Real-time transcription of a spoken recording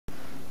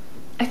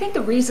I think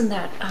the reason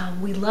that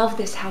we love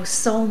this house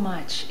so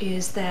much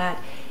is that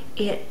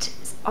it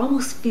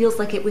almost feels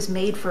like it was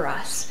made for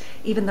us,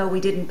 even though we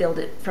didn't build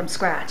it from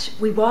scratch.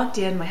 We walked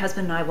in, my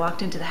husband and I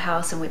walked into the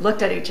house, and we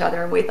looked at each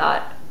other and we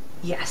thought,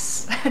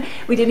 yes.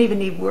 We didn't even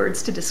need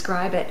words to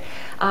describe it.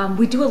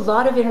 We do a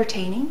lot of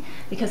entertaining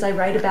because I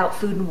write about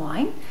food and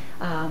wine.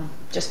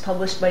 Just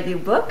published my new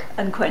book,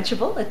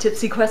 Unquenchable, A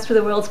Tipsy Quest for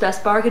the World's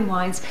Best Bargain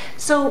Wines.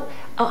 So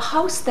a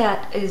house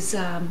that is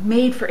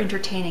made for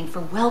entertaining,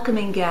 for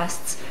welcoming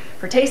guests,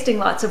 for tasting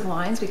lots of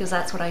wines, because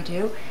that's what I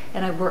do,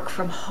 and I work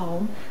from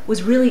home,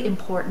 was really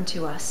important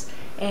to us.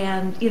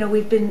 And you know,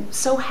 we've been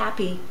so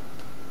happy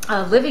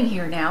living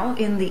here now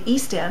in the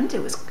East End.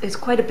 It's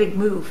quite a big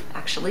move,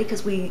 actually,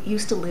 because we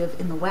used to live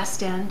in the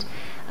West End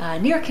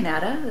near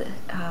Canada,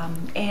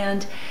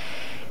 and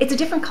it's a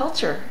different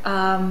culture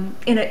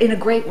in a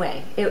great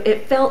way.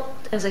 It felt,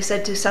 as I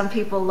said to some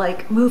people,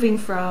 like moving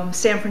from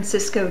San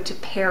Francisco to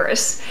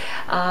Paris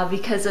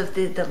because of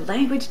the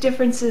language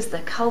differences, the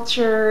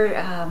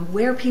culture,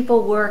 where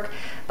people work.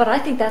 But I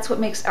think that's what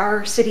makes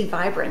our city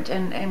vibrant,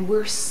 and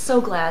we're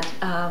so glad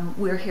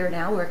we're here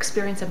now. We're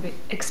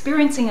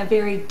experiencing a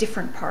very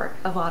different part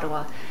of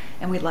Ottawa,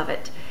 and we love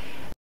it.